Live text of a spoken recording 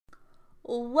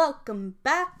Welcome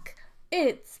back.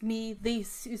 It's me, the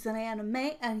Susan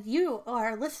Anime, and you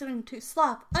are listening to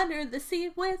Slop Under the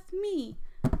Sea with me.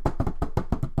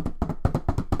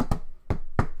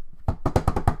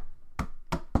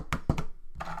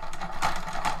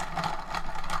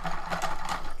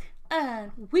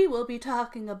 And we will be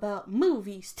talking about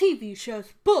movies, TV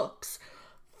shows, books,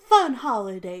 fun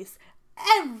holidays,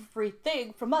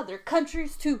 everything from other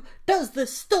countries to does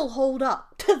this still hold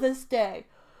up to this day?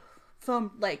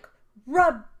 From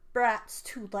Rugrats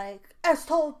to As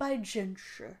Told by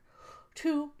Ginger,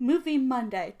 to Movie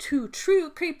Monday, to True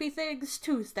Creepy Things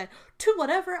Tuesday, to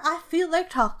whatever I feel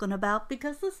like talking about,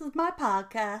 because this is my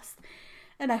podcast.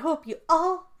 And I hope you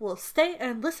all will stay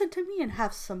and listen to me and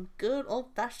have some good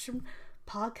old-fashioned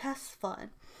podcast fun.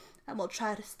 And we'll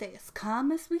try to stay as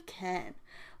calm as we can.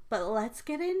 But let's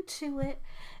get into it,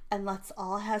 and let's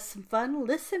all have some fun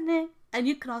listening. And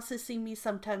you can also see me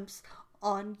sometimes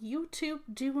on YouTube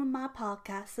doing my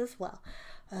podcast as well.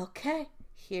 Okay,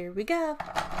 here we go.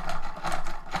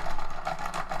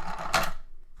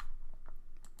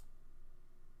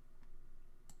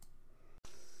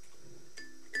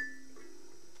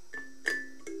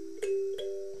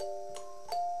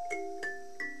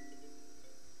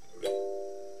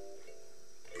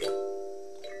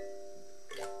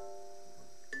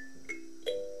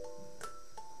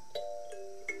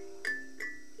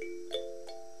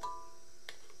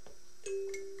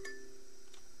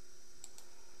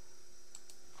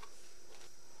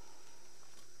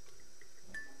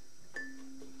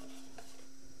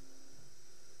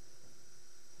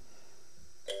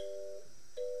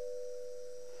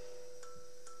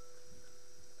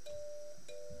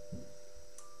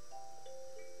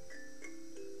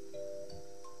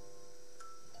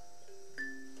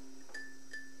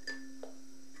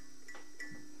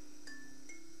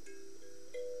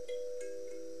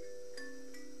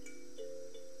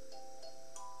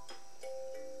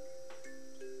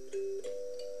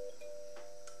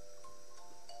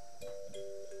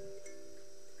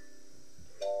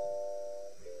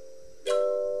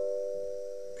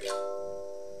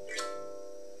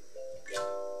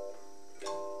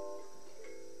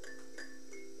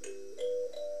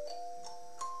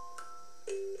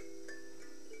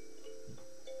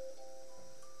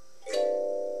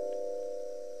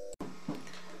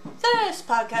 This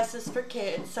podcast is for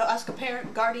kids, so ask a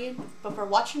parent, guardian before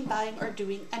watching, buying, or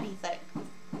doing anything.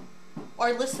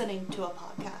 Or listening to a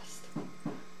podcast.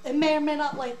 It may or may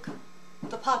not like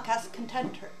the podcast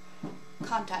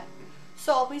content.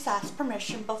 So always ask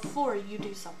permission before you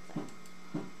do something.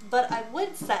 But I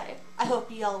would say, I hope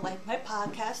you all like my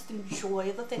podcast,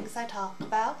 enjoy the things I talk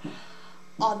about.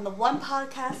 On the one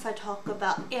podcast, I talk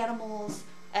about animals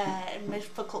and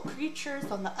mythical creatures.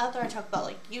 On the other, I talk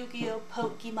about Yu-Gi-Oh,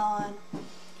 Pokemon,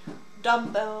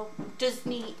 Dumbo,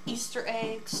 Disney, Easter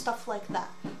eggs, stuff like that.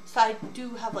 So I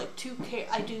do have two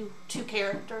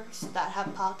characters that have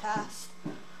podcasts.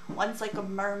 One's a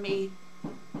mermaid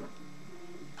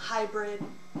hybrid.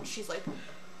 She's a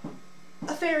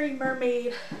fairy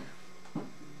mermaid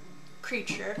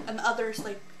creature, and the other's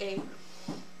a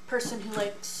person who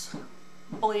likes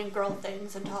boy and girl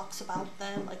things and talks about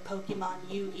them, like Pokemon,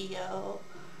 Yu-Gi-Oh,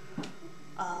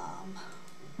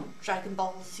 Dragon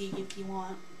Ball Z if you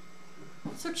want.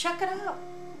 So check it out.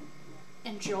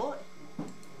 Enjoy.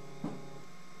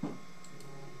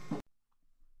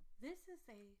 This is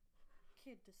a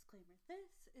kid disclaimer.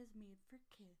 This is made for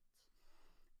kids.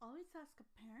 Always ask a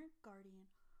parent,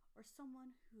 guardian, or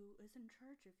someone who is in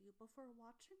charge of you before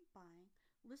watching, buying,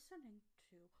 listening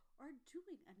to, or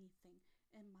doing anything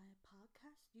in my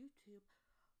podcast, YouTube,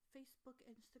 Facebook,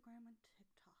 Instagram, and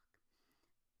TikTok.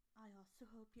 I also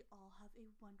hope you all have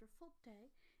a wonderful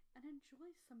day and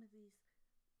enjoy some of these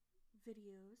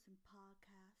videos and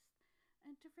podcasts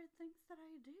and different things that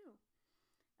I do.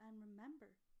 And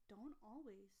remember, don't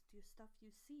always do stuff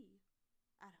you see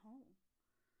at home.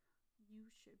 You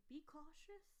should be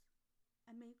cautious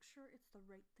and make sure it's the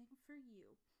right thing for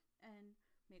you, and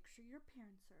make sure your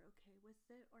parents are okay with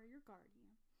it, or your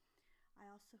guardian. I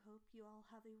also hope you all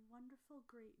have a wonderful,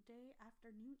 great day,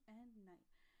 afternoon, and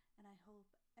night. And I hope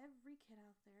every kid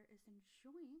out there is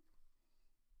enjoying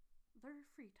their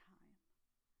free time.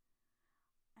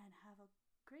 And have a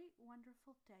great,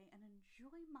 wonderful day, and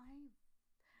enjoy my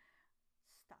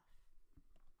stuff.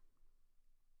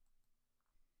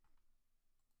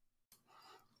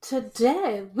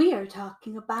 Today we are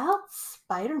talking about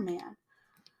Spider-Man.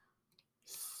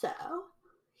 So,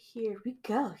 here we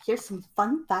go. Here's some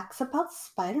fun facts about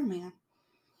Spider-Man.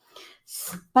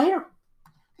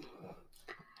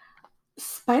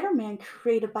 Spider-Man,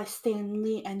 created by Stan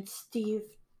Lee and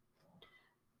Steve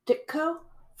Ditko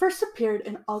first appeared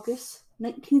in August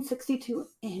 1962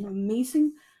 in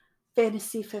Amazing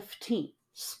Fantasy 15.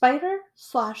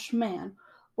 Spider-Man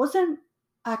wasn't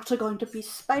actually going to be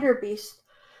spider-based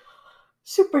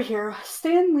superhero.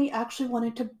 Stan Lee actually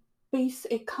wanted to base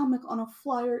a comic on a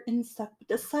flyer insect, but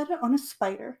decided on a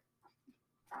spider.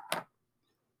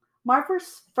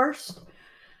 Marvel's first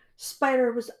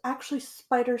spider was actually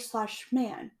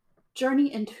Spider-Man,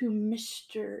 Journey into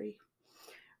Mystery.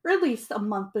 Released a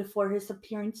month before his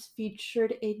appearance,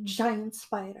 featured a giant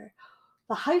spider.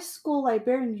 The high school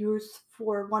librarian used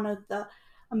for one of the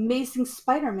Amazing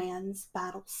Spider-Man's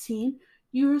battle scene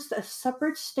used a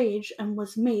separate stage and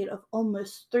was made of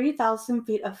almost 3,000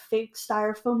 feet of fake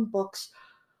styrofoam books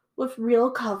with real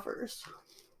covers.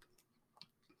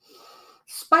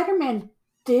 Spider-Man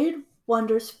did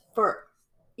wonders for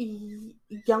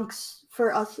youngsters.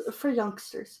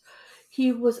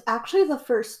 He was actually the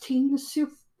first teen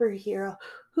superhero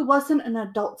who wasn't an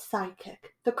adult sidekick.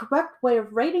 The correct way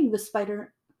of writing the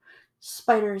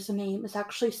spider's name is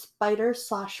actually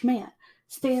Spider-Man.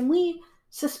 Stan Lee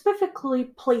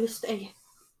specifically placed a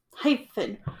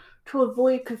hyphen to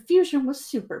avoid confusion with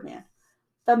Superman.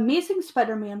 The Amazing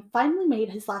Spider-Man finally made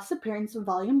his last appearance in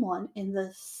Volume 1 in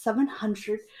the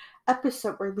 700th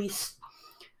episode released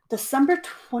December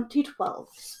 2012.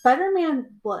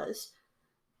 Spider-Man was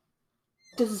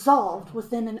dissolved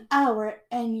within an hour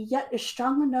and yet is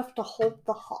strong enough to hold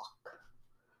the Hawk.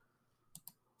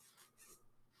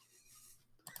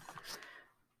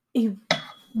 A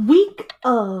week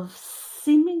of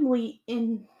seemingly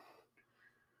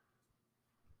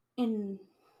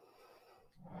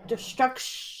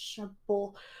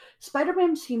indestructible,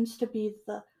 Spider-Man seems to be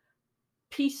the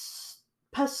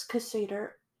pescator.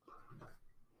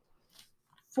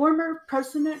 Former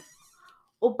President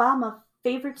Obama's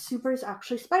favorite super is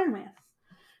actually Spider-Man.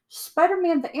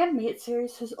 Spider-Man the Animated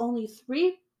Series has only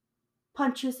 3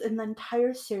 punches in the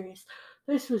entire series.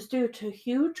 This was due to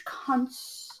huge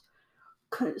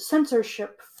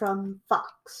censorship from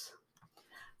Fox.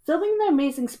 Filming The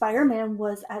Amazing Spider-Man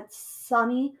was at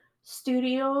Sony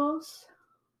Studios'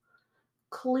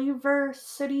 Culver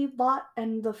City lot,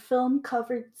 and the film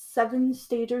covered 7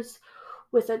 stages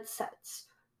with its sets.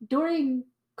 During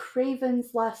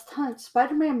Kraven's Last Hunt,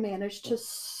 Spider-Man managed to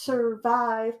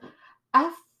survive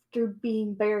after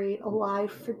being buried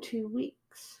alive for 2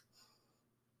 weeks.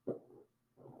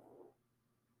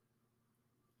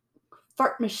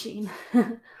 Fart machine.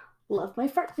 Love my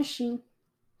fart machine.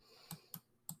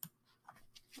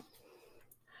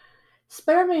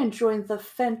 Spider-Man joined the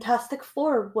Fantastic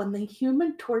Four when the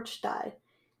Human Torch died.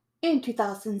 In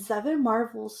 2007,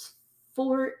 Marvel's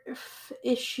 4th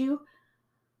issue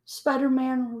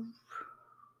Spider-Man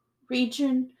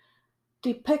region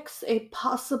depicts a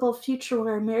possible future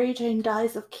where Mary Jane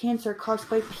dies of cancer caused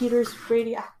by Peter's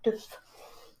radioactive...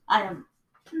 I am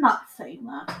not saying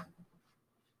that.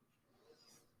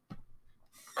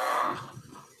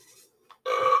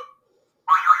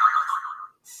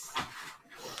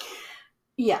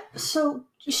 Yeah, so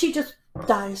she just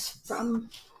dies from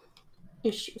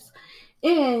issues.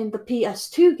 In the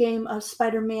PS2 game of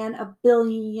Spider-Man, a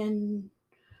billion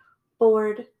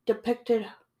board depicted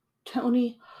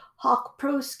Tony Hawk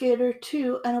Pro Skater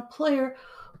 2, and a player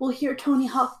will hear Tony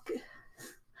Hawk,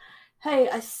 "Hey,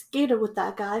 I skated with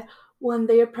that guy," when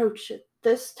they approach it.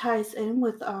 This ties in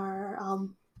with our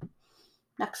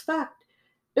next fact.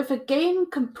 If a game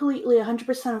completely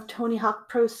 100% of Tony Hawk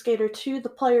Pro Skater 2, the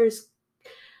player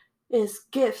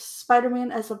gifts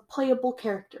Spider-Man as a playable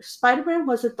character. Spider-Man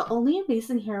wasn't the only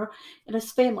amazing hero in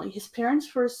his family. His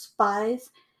parents were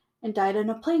spies and died in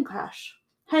a plane crash.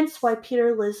 Hence why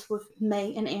Peter lives with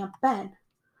May and Aunt Ben.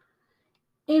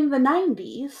 In the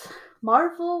 90s,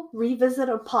 Marvel revisited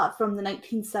a plot from the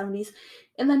 1970s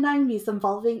in the 90s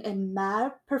involving a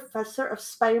mad professor of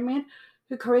Spider-Man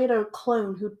who created a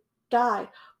clone who died,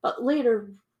 but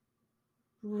later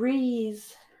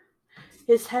raised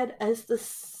his head as the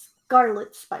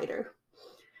Scarlet Spider.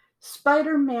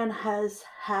 Spider-Man has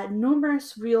had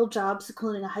numerous real jobs,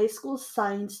 including a high school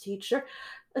science teacher,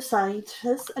 a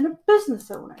scientist, and a business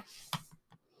owner.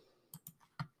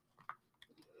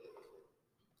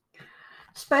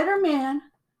 Spider-Man,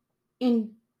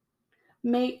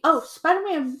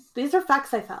 these are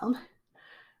facts I found,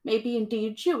 may be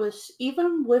indeed Jewish,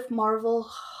 even with Marvel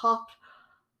hopped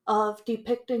of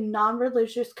depicting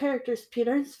non-religious characters.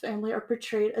 Peter and his family are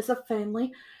portrayed as a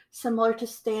family similar to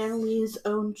Stan Lee's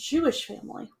own Jewish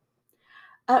family.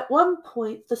 At one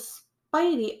point, the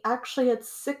Spidey actually had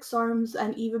 6 arms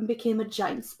and even became a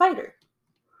giant spider.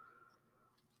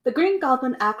 The Green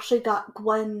Goblin actually got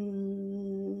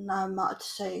Gwen... I'm not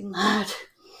saying that.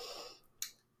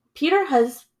 Peter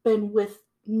has been with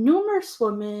numerous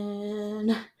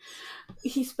women.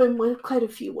 He's been with quite a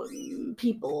few women,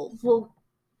 people. We'll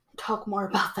talk more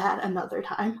about that another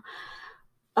time.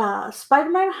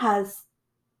 Spider-Man has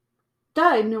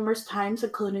died numerous times,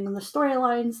 including in the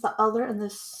storylines, The Other, and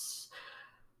this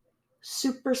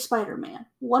Super Spider-Man.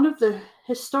 One of the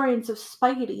historians of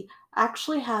Spidey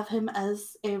actually have him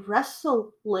as a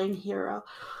wrestling hero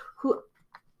who,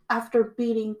 after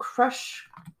beating Crush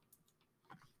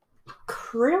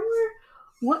Kramer,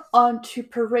 went on to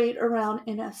parade around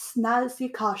in a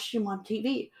snazzy costume on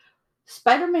TV.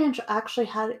 Spider-Man actually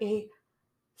had a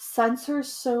sensor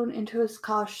sewn into his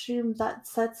costume that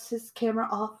sets his camera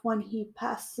off when he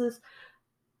passes.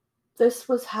 This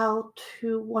was how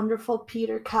two wonderful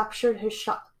Peter captured his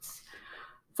shots.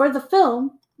 For the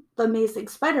film, The Amazing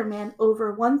Spider-Man,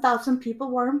 over 1,000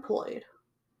 people were employed.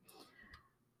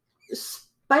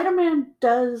 Spider-Man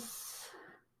does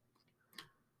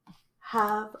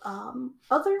have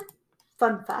other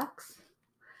fun facts.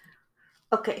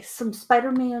 Okay, some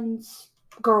Spider-Man's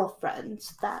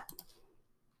girlfriends that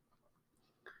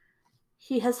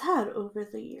he has had over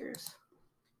the years.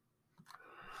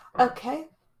 Okay,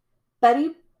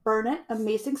 Betty Burnett,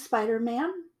 Amazing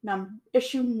Spider-Man,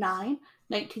 issue 9,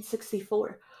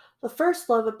 1964. The first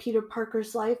love of Peter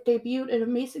Parker's life, debuted in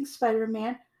Amazing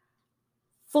Spider-Man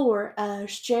 4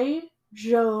 as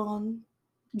Jonah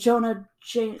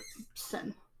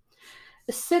Jameson,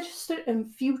 assistant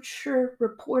and future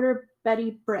reporter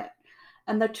Betty Brant,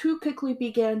 and the two quickly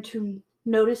began to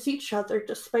notice each other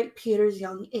despite Peter's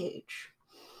young age.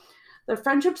 Their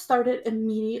friendship started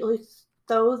immediately,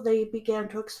 though they began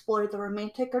to explore the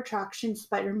romantic attraction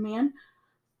Spider-Man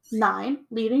 9,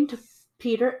 leading to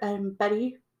Peter and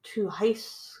Betty to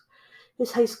his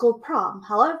high school prom.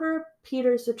 However,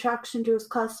 Peter's attraction to his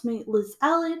classmate Liz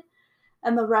Allen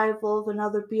and the arrival of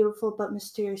another beautiful but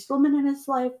mysterious woman in his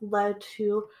life led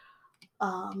to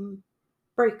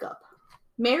breakup.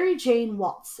 Mary Jane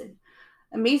Watson,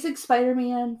 Amazing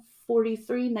Spider-Man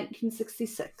 43,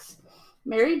 1966.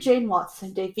 Mary Jane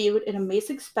Watson debuted in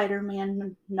Amazing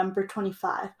Spider-Man number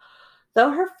 25.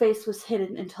 Though her face was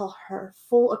hidden until her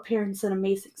full appearance in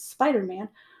Amazing Spider-Man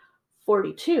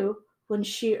 42, when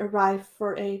she arrived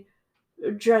for a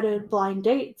dreaded blind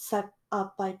date set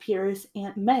up by Peter's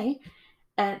Aunt May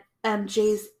and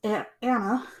MJ's Aunt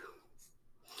Anna.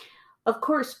 Of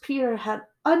course, Peter had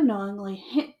unknowingly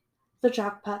hit the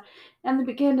jackpot, and they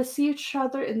began to see each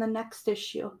other in the next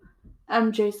issue.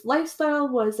 MJ's lifestyle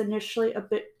was initially a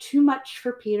bit too much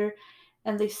for Peter,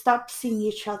 and they stopped seeing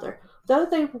each other, though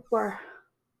they were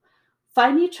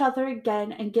find each other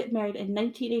again and get married in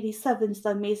 1987's The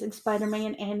Amazing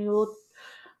Spider-Man annual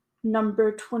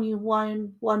number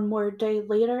 21. One more day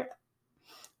later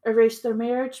erased their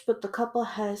marriage, but the couple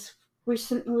has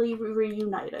recently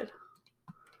reunited.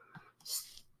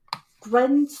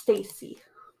 Gwen Stacy,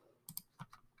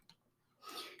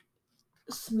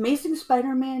 Amazing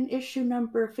Spider-Man issue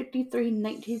number 53,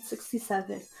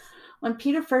 1967. When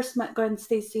Peter first met Gwen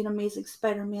Stacy in Amazing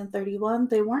Spider-Man 31,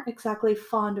 they weren't exactly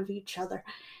fond of each other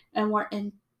and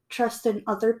weren't interested in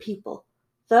other people.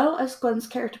 Though, as Gwen's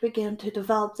character began to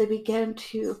develop, they began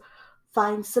to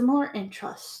find similar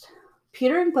interests.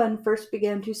 Peter and Gwen first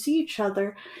began to see each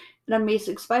other in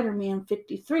Amazing Spider-Man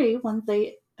 53 when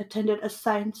they attended a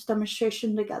science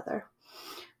demonstration together.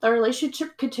 The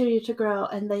relationship continued to grow,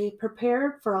 and they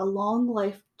prepared for a long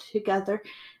life together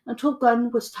until Gwen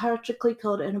was tragically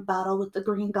killed in a battle with the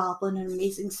Green Goblin in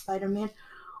Amazing Spider-Man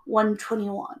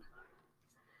 121.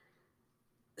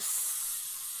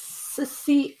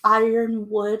 Sissy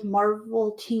Ironwood,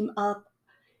 Marvel Team Up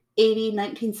 80,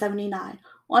 1979.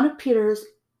 One of Peter's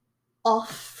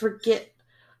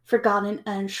forgotten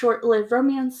and short-lived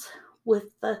romance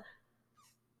with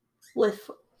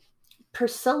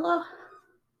Priscilla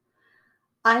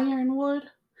Ironwood,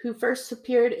 who first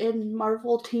appeared in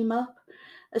Marvel Team Up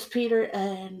as Peter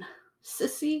and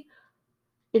Sissy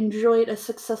enjoyed a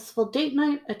successful date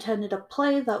night, attended a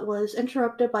play that was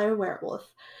interrupted by a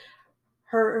werewolf.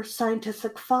 Her scientist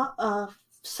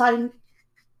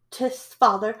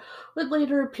father would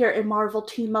later appear in Marvel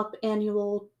Team Up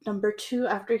Annual number 2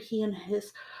 after he and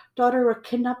his daughter were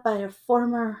kidnapped by a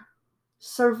former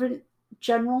servant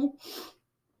general.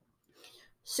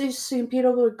 Sissy and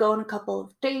Peter would go on a couple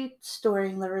of dates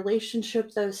during the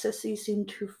relationship, though Sissy seemed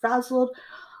too frazzled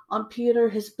on Peter,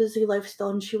 his busy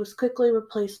lifestyle, and she was quickly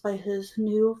replaced by his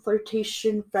new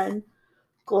flirtation friend,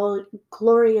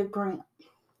 Gloria Grant.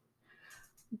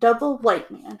 Double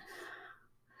White Man,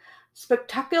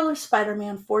 Spectacular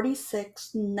Spider-Man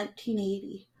 46,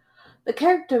 1980. The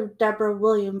character of Deborah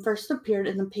William first appeared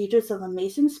in the pages of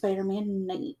Amazing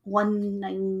Spider-Man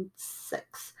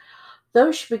 196,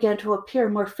 though she began to appear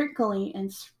more frequently in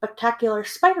Spectacular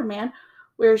Spider-Man,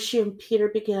 where she and Peter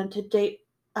began to date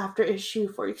after issue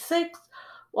 46.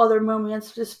 While their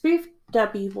romance was brief,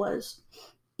 Debbie was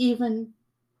even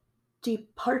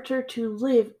departed to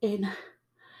live in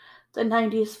the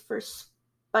 90s for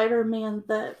Spider-Man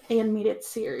the Animated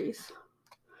Series.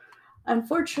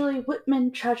 Unfortunately,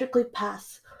 Whitman tragically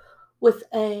passed with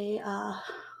a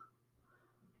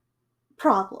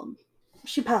problem.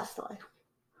 She passed away.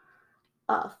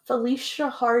 Felicia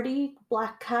Hardy,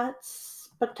 Black Cat,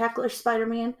 Spectacular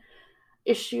Spider-Man,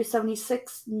 issue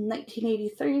 76,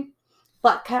 1983.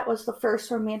 Black Cat was the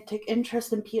first romantic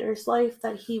interest in Peter's life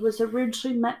that he was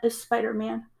originally met as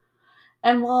Spider-Man.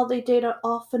 And while they dated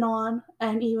off and on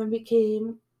and even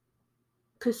became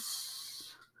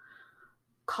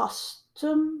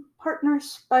costume partners,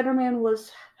 Spider-Man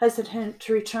was hesitant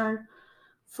to return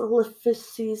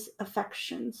Felicity's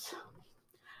affections.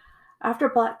 After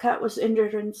Black Cat was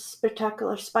injured in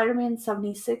Spectacular Spider-Man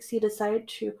 76, he decided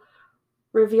to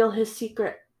reveal his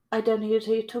secret identity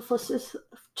to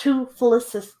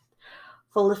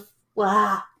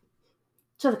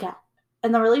the cat.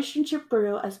 And the relationship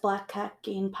grew as Black Cat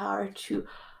gained power to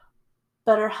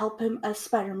better help him as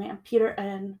Spider-Man. Peter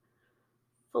and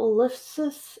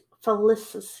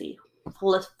Felicity.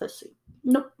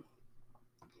 Nope.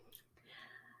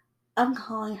 I'm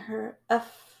calling her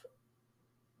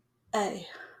F.A.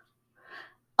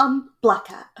 Black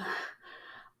Cat.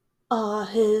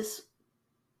 His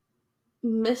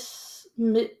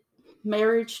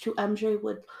marriage to MJ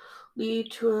would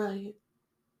lead to a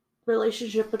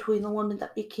relationship between the women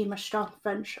that became a strong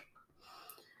friendship.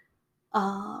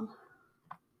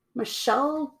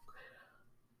 Michelle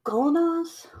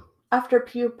Golnaz, after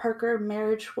Peter Parker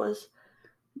marriage was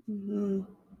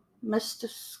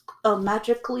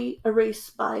magically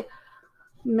erased by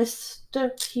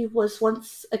Mystic, he was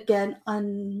once again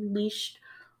unleashed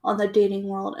on the dating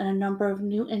world, and a number of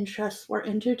new interests were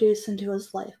introduced into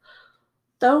his life,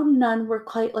 though none were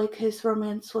quite like his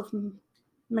romance with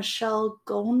Michelle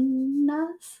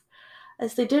Golnaz,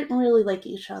 as they didn't really like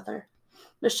each other.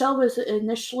 Michelle was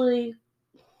initially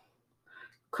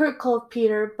critical of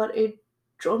Peter, but a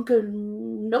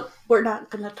drunken... Nope, we're not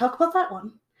going to talk about that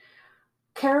one.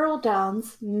 Carol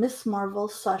Downs, Miss Marvel /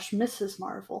 Mrs.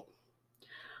 Marvel.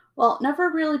 While it never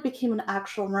really became an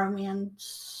actual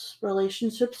romance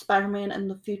relationship, Spider-Man and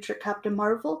the future Captain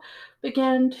Marvel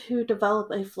began to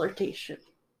develop a flirtation.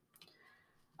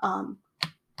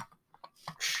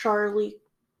 Charlie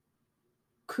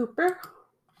Cooper,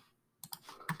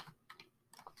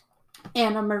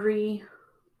 Anna Marie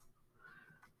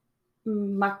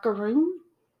Macaroon,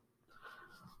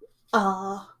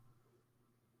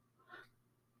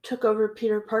 took over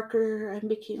Peter Parker and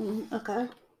became a guy.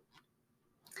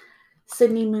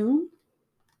 Sydney Moon,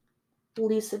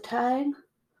 Lisa Tang,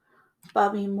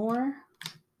 Bobby Moore.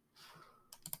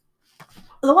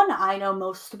 The one I know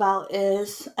most about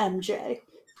is MJ.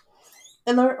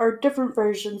 And there are different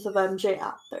versions of MJ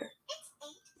out there. It's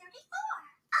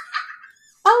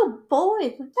 8:34. Oh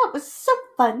boy, that was so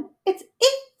fun. It's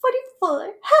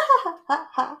 8:44. Ha ha ha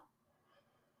ha.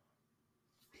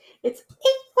 It's 8:44.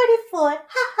 Ha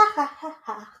ha ha ha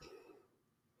ha.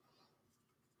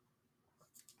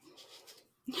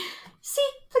 See,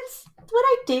 that's what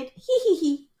I did. Hee hee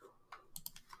hee.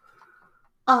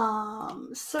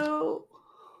 So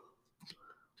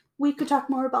we could talk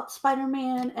more about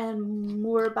Spider-Man and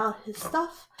more about his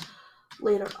stuff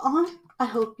later on. I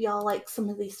hope y'all like some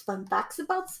of these fun facts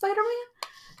about Spider-Man.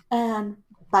 And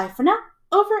bye for now.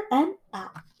 Over and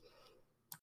out.